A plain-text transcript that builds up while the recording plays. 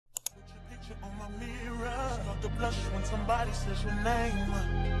to blush when somebody says your name.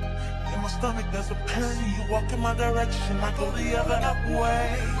 In my stomach there's a pain. You walk in my direction, I go the other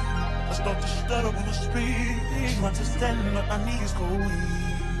way. I start to stutter when I speak. Trying to stand but my knees go weak.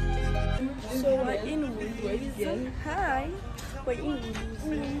 So we're in Woodward. Hi. We're in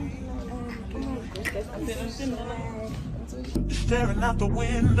staring out the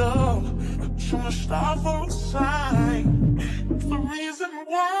window, trying to stop for a sign. It's the reason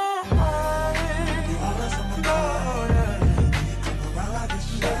why you always on my mind. You come around like this,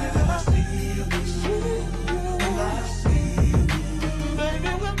 baby, when I see you, when I see you,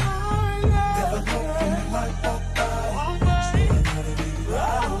 baby, when I never know when you might walk by. So I gotta be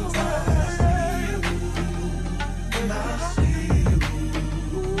right on time. When I see you,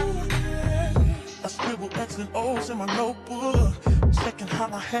 I scribble X and O's in my notebook, checking how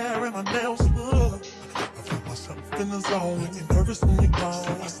my hair and my nails look. I feel myself in the zone. You're nervous when you're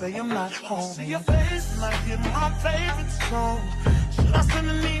gone. I say I'm not home. See your face and I hear my favorite song. Should I send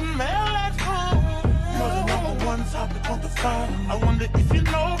an email at home? You're the number one topic on the phone. I wonder if you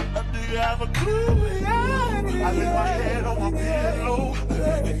know, or do you have a clue? Yeah. I lay my head on my pillow,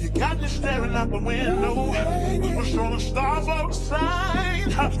 and you got me staring out the window. We were trying to start for a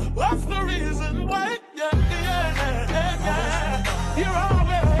sign. What's the reason why? Yeah. You're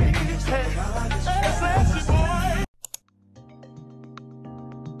always sexy boy.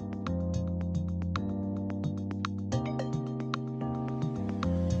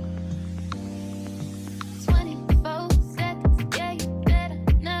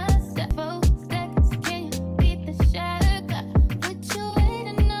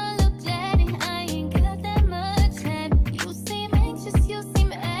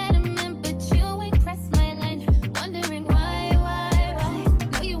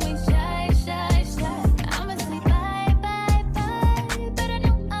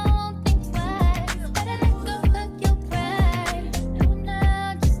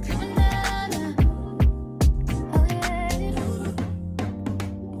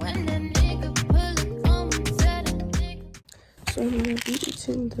 So I'm gonna be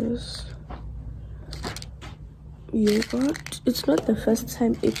eating this yogurt. It's not the first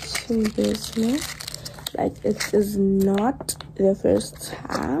time eating this, no? Like, it is not the first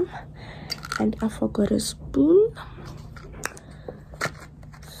time. And I forgot a spoon,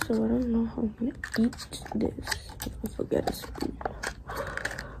 so I don't know how I'm gonna eat this if I forget a spoon.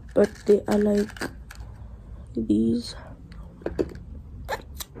 But they are like these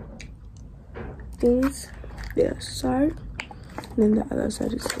things. Their side, and then the other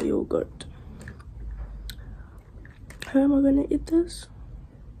side is the yogurt. How am I gonna eat this?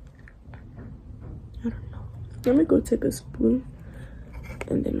 I don't know. Let me go take a spoon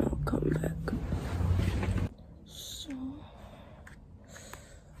and then I'll come back. So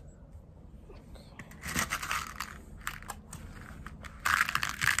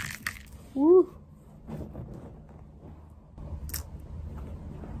woo.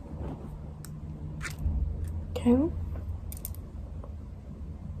 Okay.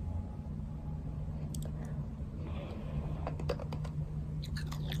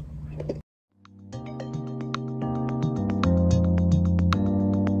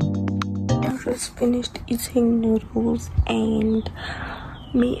 I just finished eating noodles and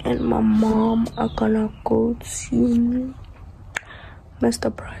me and my mom are gonna go to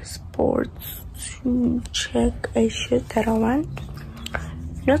Mr. Price Sports to check a shirt that I want.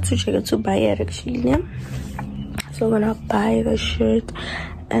 Not to check it, to buy it actually. So we're gonna buy the shirt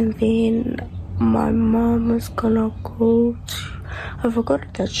and then my mom is gonna go to, I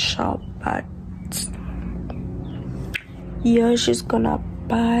forgot that shop, but yeah, she's gonna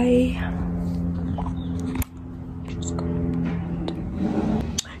buy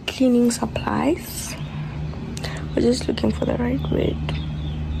cleaning supplies. We're just looking for the right word.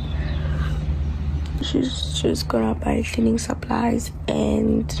 She's gonna buy cleaning supplies,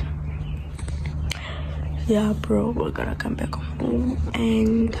 and yeah, bro, we're gonna come back home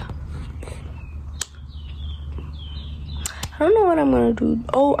and I don't know what I'm gonna do.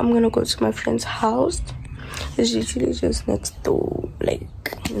 Oh, I'm gonna go to my friend's house. It's literally just next door, like,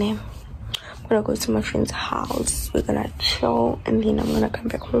 I'm gonna go to my friend's house. We're gonna chill and then I'm gonna come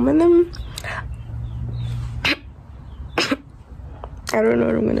back home, and then I don't know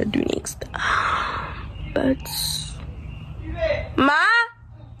what I'm gonna do next. But Ma,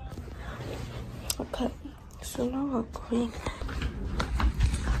 okay, so now we're going.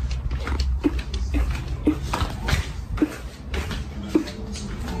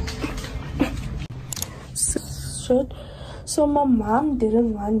 So my mom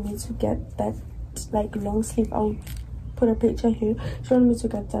didn't want me to get that like long sleeve. I'll put a picture here. She wanted me to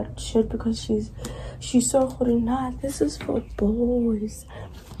get that shirt because she's She saw Horina, this is for boys.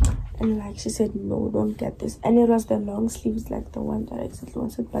 And like she said, no, don't get this. And it was the long sleeves, like the one that I exactly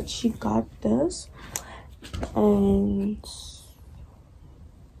wanted. But she got this. And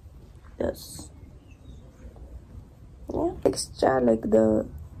this. Yeah, texture, like the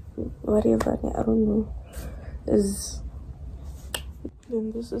whatever, I don't know, is.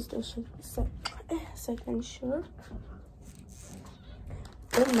 Then this is the second shirt.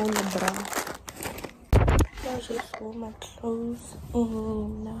 Don't mind the bra. I just wear my clothes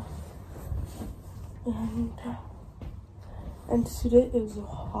and today is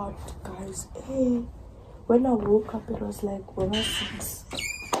hot, guys. Hey, when I woke up, it was like over 6.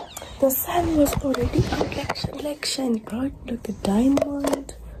 The sun was already out, like shine bright like a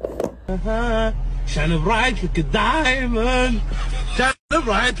diamond. Shine bright like a diamond. Shine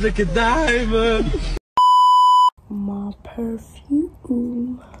bright like a diamond. My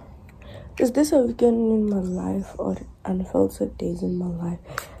perfume. Is this a weekend in my life or unfiltered days in my life?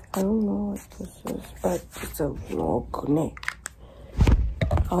 I don't know what this is, but it's a vlog. Ne?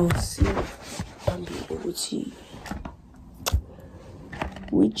 I'll see. I'll be able to.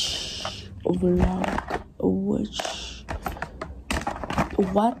 Which vlog?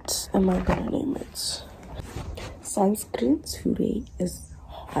 What am I gonna name it? Sunscreen today is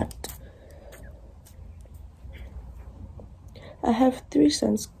hot. I have 3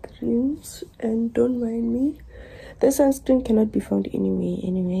 sunscreens, and don't mind me. The sunscreen cannot be found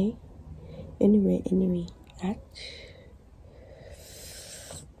anyway.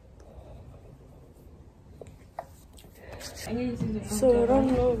 So I don't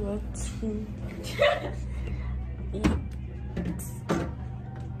know what to eat.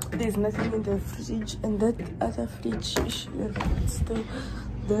 There's nothing in the fridge, and that other fridge is still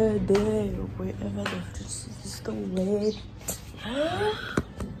there, wherever the fridge is still wet.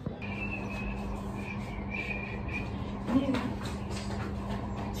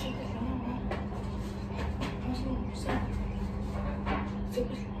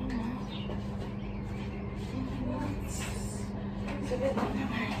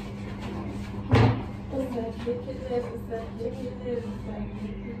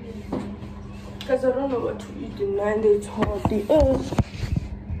 Because I don't know what to eat in 9 days. It's hot. The earth.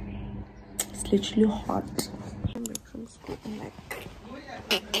 It's literally hot. I'm back from school and like,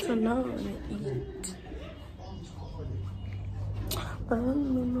 so now I wanna eat. But I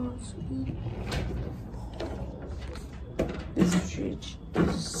don't know what to eat. This fridge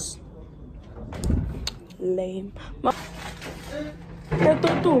is lame.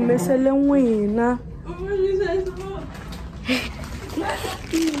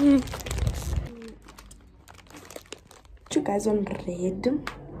 You guys on red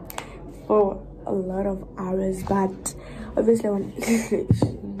for a lot of hours, but obviously I want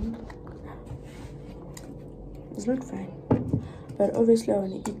it's not fine, but obviously I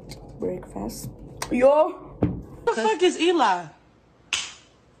want to eat breakfast. Yo, What the fuck is Eli?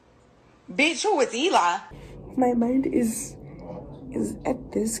 Bitch, who is Eli? my mind is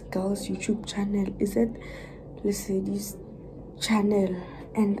at this girl's YouTube channel, is at Lesedi's channel,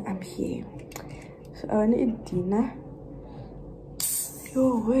 and I'm here. So I want to eat dinner.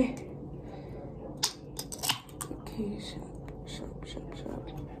 Yo, wait. Okay, sharp.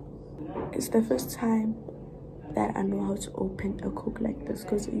 It's the first time that I know how to open a cook like this,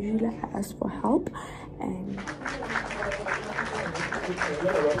 because usually I ask for help and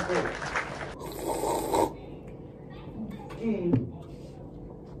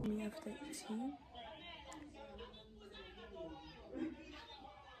me after eating.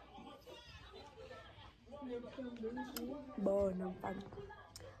 Bona pan.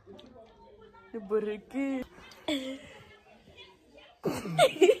 The bureki.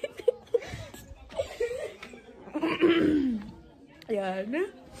 Yeah, no?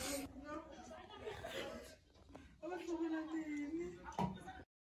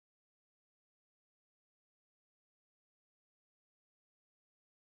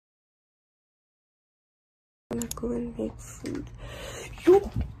 I'm gonna go and make food.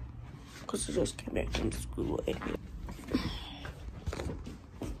 Yo! Because I just came back from school anyway.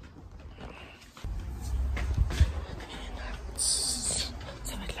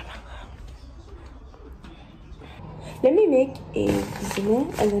 Let me make eggs, you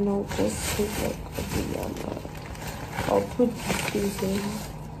know, and then I'll just put like a banana. I'll put these in.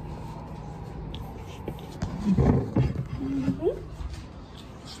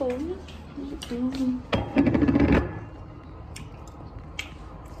 So,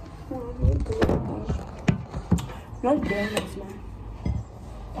 not bananas, man.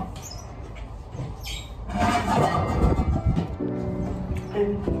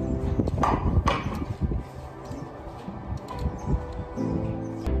 And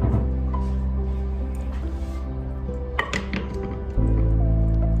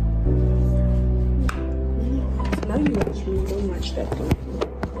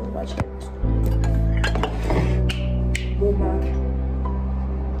Watch it. Mama.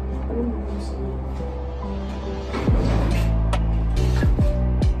 I don't know what's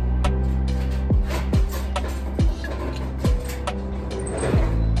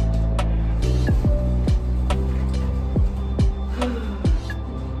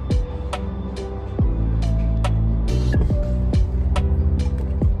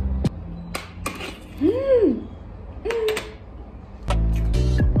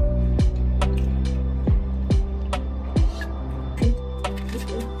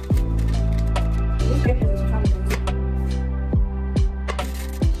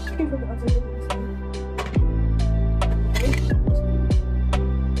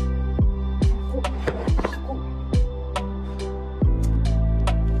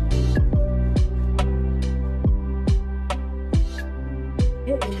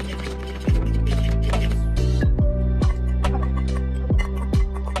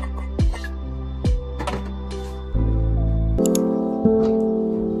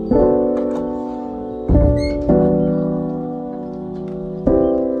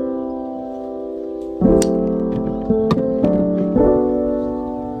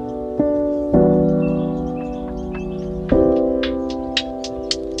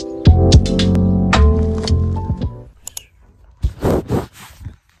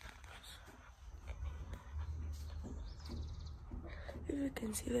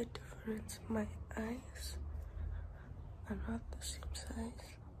can see the difference. My eyes are not the same size.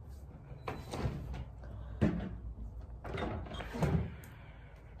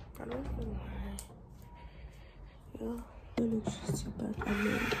 I don't know why. Yeah, electricity back on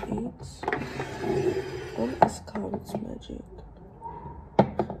the 8. One is Carrot's Magic.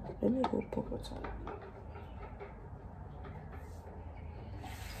 Let me go pop it up.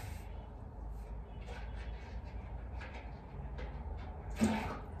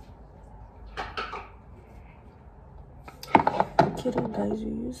 Kidding, guys,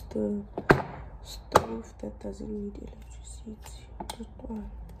 we use the stove that doesn't need electricity. That one.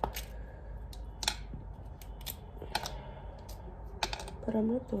 But I'm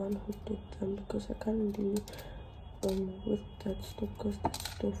not the one who did them because I can't do with that stove because that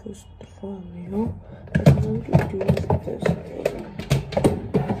stove is strong, you know. I can only do with this.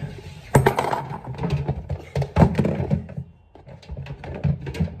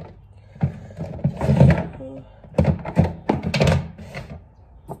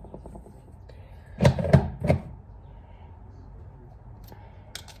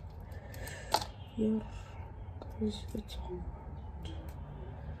 Yeah, guys, it's hard.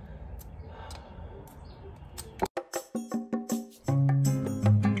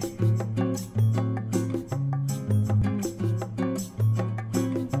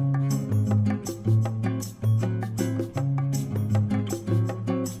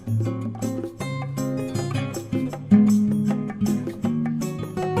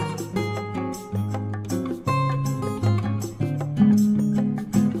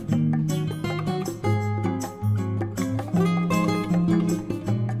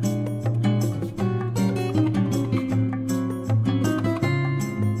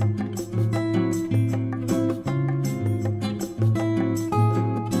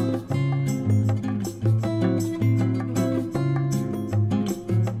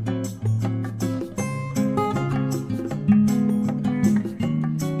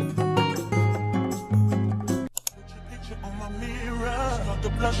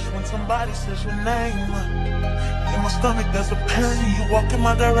 When somebody says your name, in my stomach there's a pain. You walk in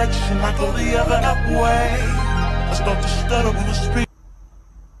my direction, I go the other way. I start to stutter when I speak.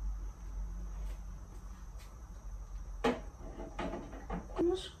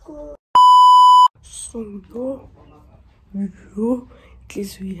 So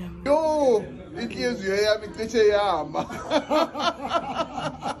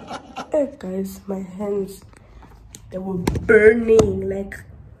hey guys, my hands, they were burning like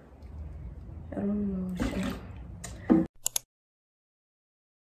I don't know.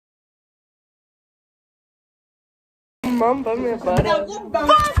 Mom, buy me a butter.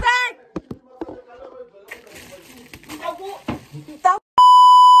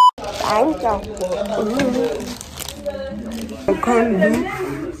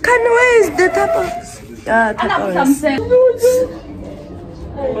 Can where is the tapas? Yeah, tapas.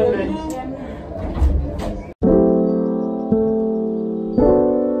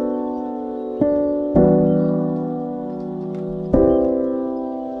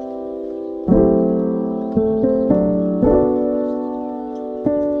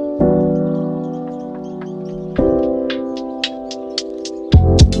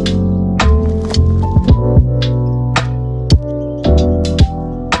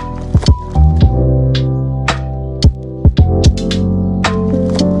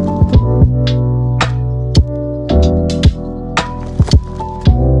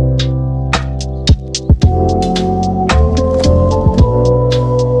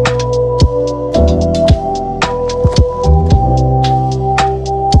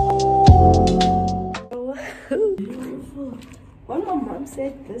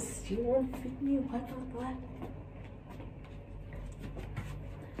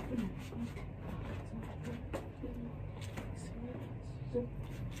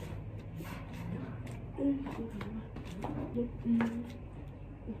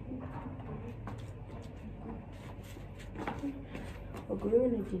 We're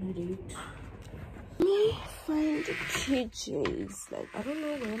going to generate. Let me find the KJs. Like, I don't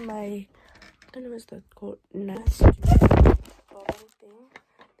know where my, I don't know what's that called, Nationality bottom thing.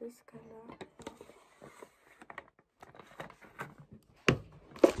 This color.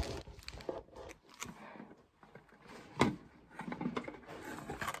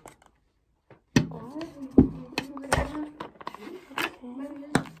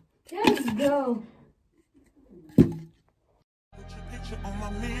 Let's go. Picture on my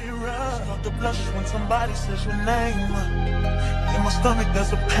mirror. Start to blush when somebody says your name. In my stomach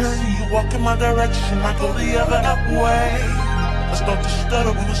there's a pain. You walk in my direction, I go the other way. I start to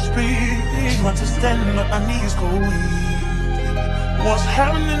stutter when I speak. Try to stand up, my knees go weak. What's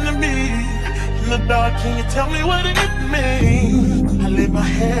happening to me? In the dark, can you tell me what it means? I lay my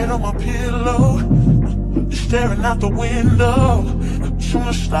head on my pillow, staring out the window, trying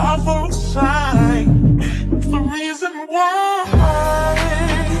to stop for a sign. It's the reason why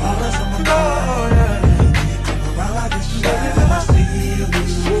you always on my mind. You come around like this, baby, when I see you,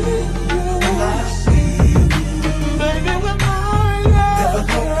 when I see you, baby, when I never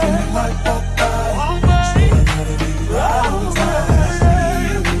know when you might walk by. So I gotta be right on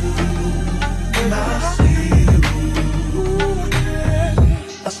time. When I see you, when I see you,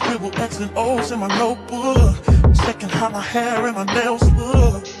 I scribble X and O's in my notebook, checking how my hair and my nails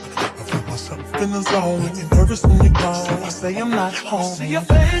look. I find myself in the zone when you're nervous when you're gone. I say I'm not home. See your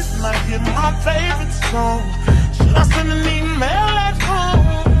face and I hear my favorite song. Should I send an email at home?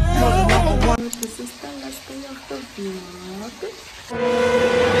 You're the number one. This is the last day of the vlog.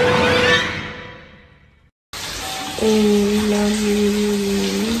 And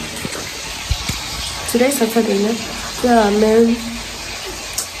today's Saturday night. Yeah, man.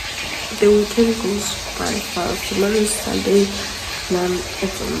 The weekend goes by fast. Tomorrow is Sunday. Now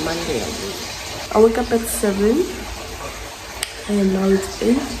it's on Monday again. I woke up at 7 and now it's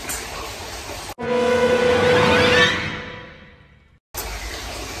 8.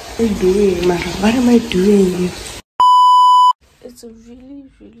 What am I doing? It's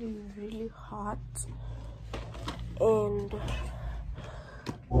really hot and